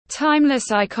Timeless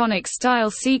iconic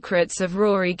style secrets of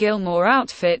Rory Gilmore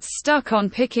outfits. Stuck on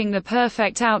picking the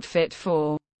perfect outfit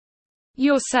for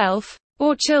yourself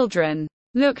or children?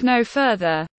 Look no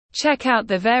further. Check out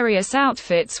the various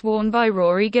outfits worn by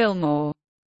Rory Gilmore.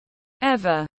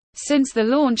 Ever since the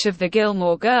launch of the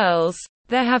Gilmore Girls,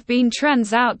 there have been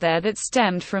trends out there that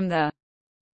stemmed from the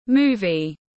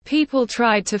movie. People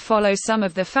tried to follow some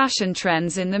of the fashion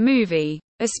trends in the movie,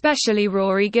 especially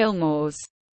Rory Gilmore's.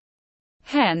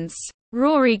 Hence,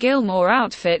 Rory Gilmore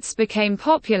outfits became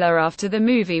popular after the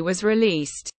movie was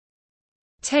released.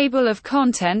 Table of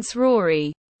contents: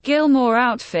 Rory Gilmore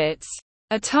outfits.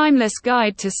 A timeless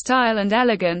guide to style and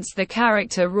elegance. The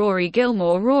character Rory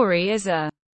Gilmore. Rory is a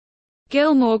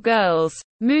Gilmore Girls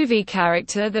movie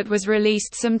character that was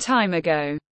released some time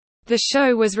ago. The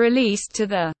show was released to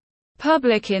the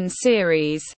public in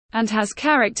series, and has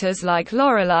characters like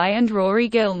Lorelai and Rory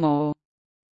Gilmore.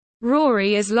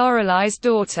 Rory is Lorelai's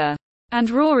daughter, and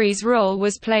Rory's role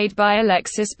was played by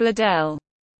Alexis Bledel.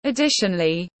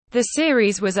 Additionally, the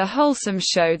series was a wholesome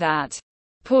show that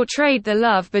portrayed the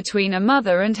love between a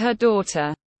mother and her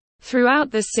daughter.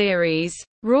 Throughout the series,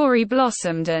 Rory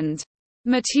blossomed and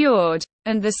matured,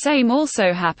 and the same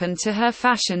also happened to her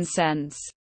fashion sense.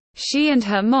 She and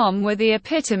her mom were the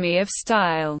epitome of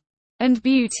style and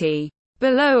beauty.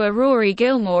 Below are Rory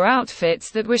Gilmore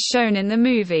outfits that were shown in the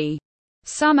movie.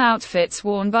 Some outfits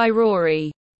worn by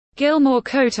Rory Gilmore.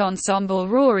 Coat ensemble.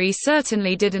 Rory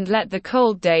certainly didn't let the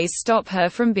cold days stop her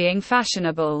from being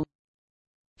fashionable.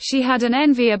 She had an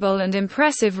enviable and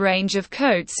impressive range of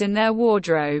coats in their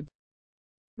wardrobe.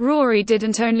 Rory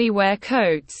didn't only wear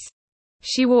coats.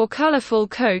 She wore colorful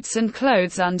coats and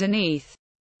clothes underneath.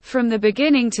 From the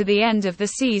beginning to the end of the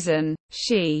season,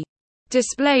 she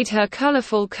displayed her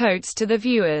colorful coats to the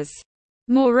viewers.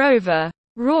 Moreover,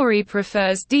 Rory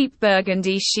prefers deep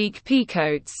burgundy chic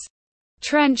peacoats,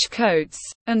 trench coats,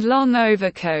 and long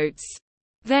overcoats.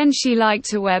 Then she liked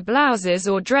to wear blouses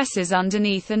or dresses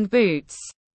underneath and boots.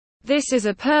 This is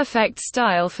a perfect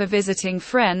style for visiting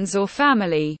friends or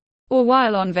family, or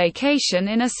while on vacation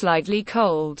in a slightly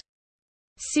cold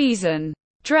season.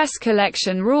 Dress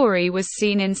collection. Rory was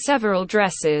seen in several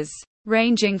dresses,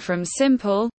 ranging from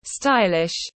simple,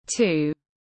 stylish, to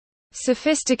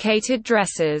sophisticated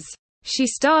dresses. She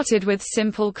started with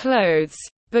simple clothes,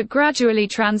 but gradually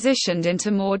transitioned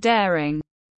into more daring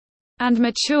and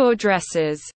mature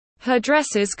dresses. Her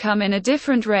dresses come in a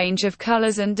different range of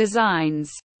colors and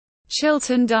designs.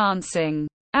 Chiltern dancing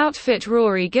outfit.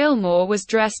 Rory Gilmore was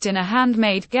dressed in a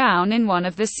handmade gown in one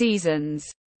of the seasons.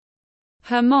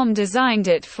 Her mom designed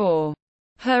it for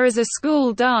her as a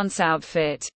school dance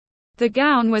outfit. The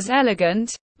gown was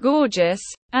elegant, gorgeous,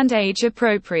 and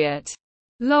age-appropriate.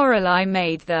 Lorelai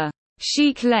made the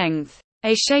chic length,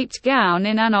 A-shaped gown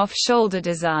in an off-shoulder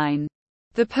design.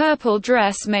 The purple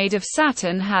dress made of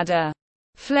satin had a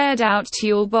flared-out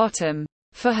tulle bottom.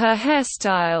 For her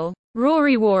hairstyle,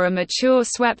 Rory wore a mature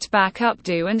swept-back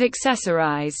updo and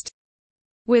accessorized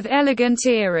with elegant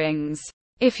earrings.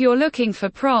 If you're looking for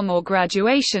prom or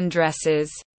graduation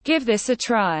dresses, give this a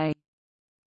try.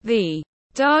 The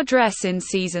DAR dress. In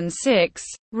season 6,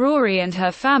 Rory and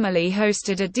her family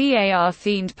hosted a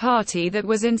DAR-themed party that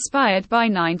was inspired by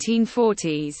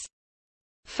 1940s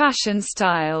fashion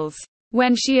styles.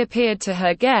 When she appeared to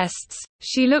her guests,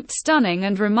 she looked stunning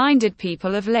and reminded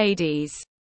people of ladies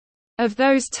of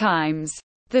those times.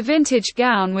 The vintage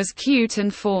gown was cute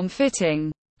and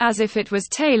form-fitting, as if it was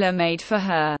tailor-made for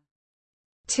her.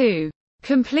 To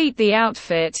complete the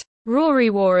outfit, Rory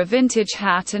wore a vintage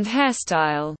hat and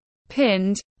hairstyle.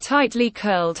 Pinned, tightly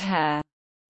curled hair.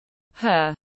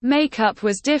 Her makeup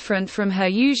was different from her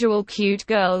usual cute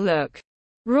girl look.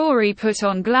 Rory put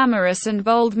on glamorous and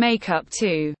bold makeup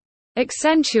to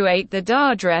accentuate the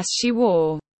DAR dress she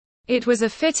wore. It was a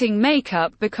fitting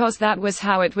makeup because that was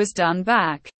how it was done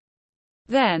back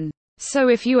then. So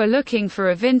if you are looking for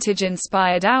a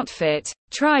vintage-inspired outfit,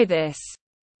 try this.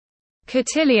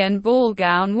 Cotillion ball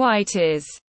gown. White is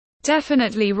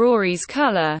definitely Rory's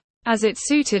color, as it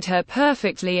suited her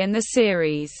perfectly in the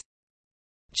series.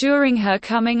 During her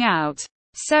coming out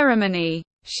ceremony,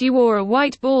 she wore a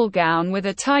white ball gown with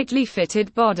a tightly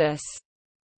fitted bodice.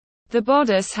 The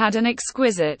bodice had an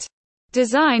exquisite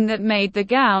design that made the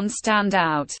gown stand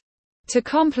out. To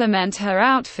complement her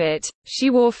outfit, she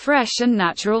wore fresh and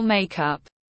natural makeup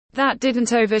that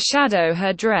didn't overshadow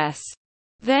her dress.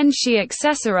 Then she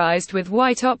accessorized with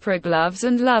white opera gloves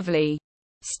and lovely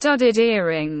studded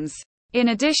earrings. In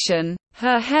addition,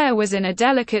 her hair was in a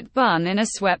delicate bun in a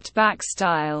swept-back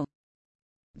style.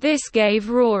 This gave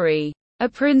Rory a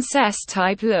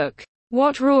princess-type look.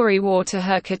 What Rory wore to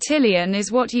her cotillion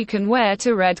is what you can wear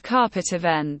to red carpet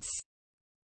events,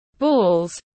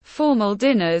 balls, formal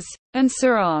dinners, and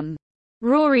so on.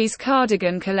 Rory's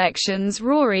cardigan collections.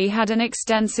 Rory had an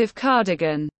extensive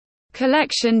cardigan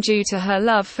collection due to her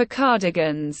love for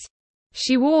cardigans.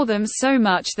 She wore them so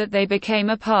much that they became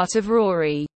a part of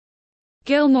Rory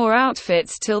Gilmore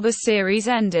outfits till the series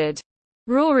ended.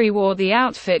 Rory wore the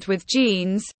outfit with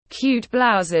jeans, cute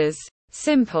blouses,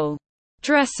 simple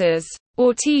dresses,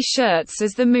 or t-shirts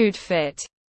as the mood fit.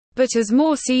 But as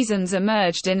more seasons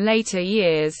emerged in later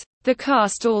years, the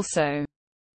cast also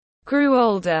grew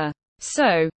older.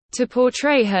 So, to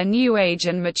portray her new age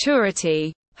and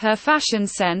maturity, her fashion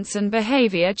sense and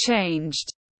behavior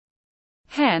changed.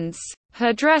 Hence,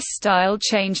 her dress style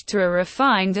changed to a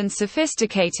refined and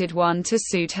sophisticated one to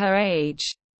suit her age.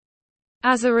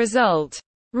 As a result,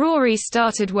 Rory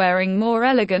started wearing more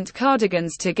elegant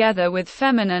cardigans together with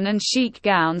feminine and chic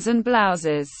gowns and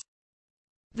blouses.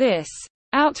 This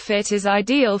outfit is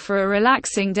ideal for a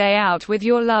relaxing day out with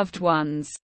your loved ones.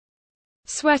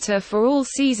 Sweater for all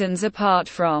seasons. Apart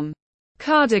from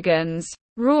cardigans,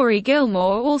 Rory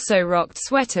Gilmore also rocked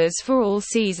sweaters for all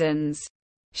seasons.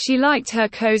 She liked her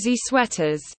cozy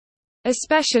sweaters,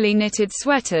 especially knitted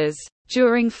sweaters,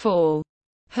 during fall.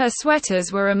 Her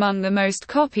sweaters were among the most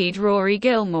copied Rory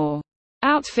Gilmore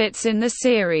outfits in the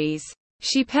series.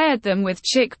 She paired them with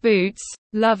chic boots,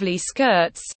 lovely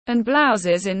skirts, and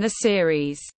blouses in the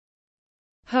series.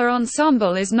 Her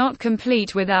ensemble is not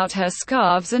complete without her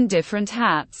scarves and different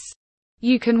hats.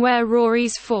 You can wear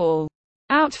Rory's fall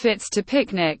outfits to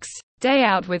picnics, day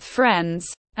out with friends,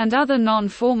 and other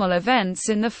non-formal events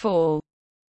in the fall.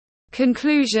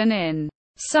 Conclusion. In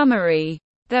summary,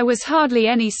 there was hardly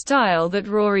any style that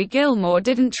Rory Gilmore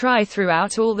didn't try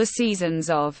throughout all the seasons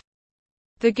of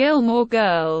The Gilmore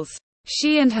Girls.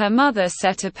 She and her mother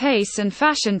set a pace and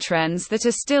fashion trends that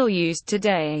are still used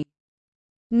today.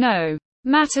 No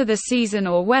matter the season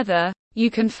or weather, you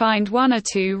can find one or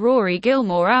two Rory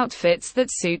Gilmore outfits that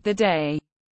suit the day.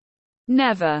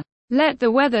 Never let the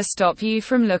weather stop you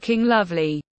from looking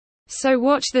lovely. So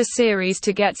watch the series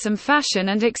to get some fashion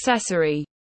and accessory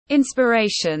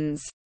inspirations.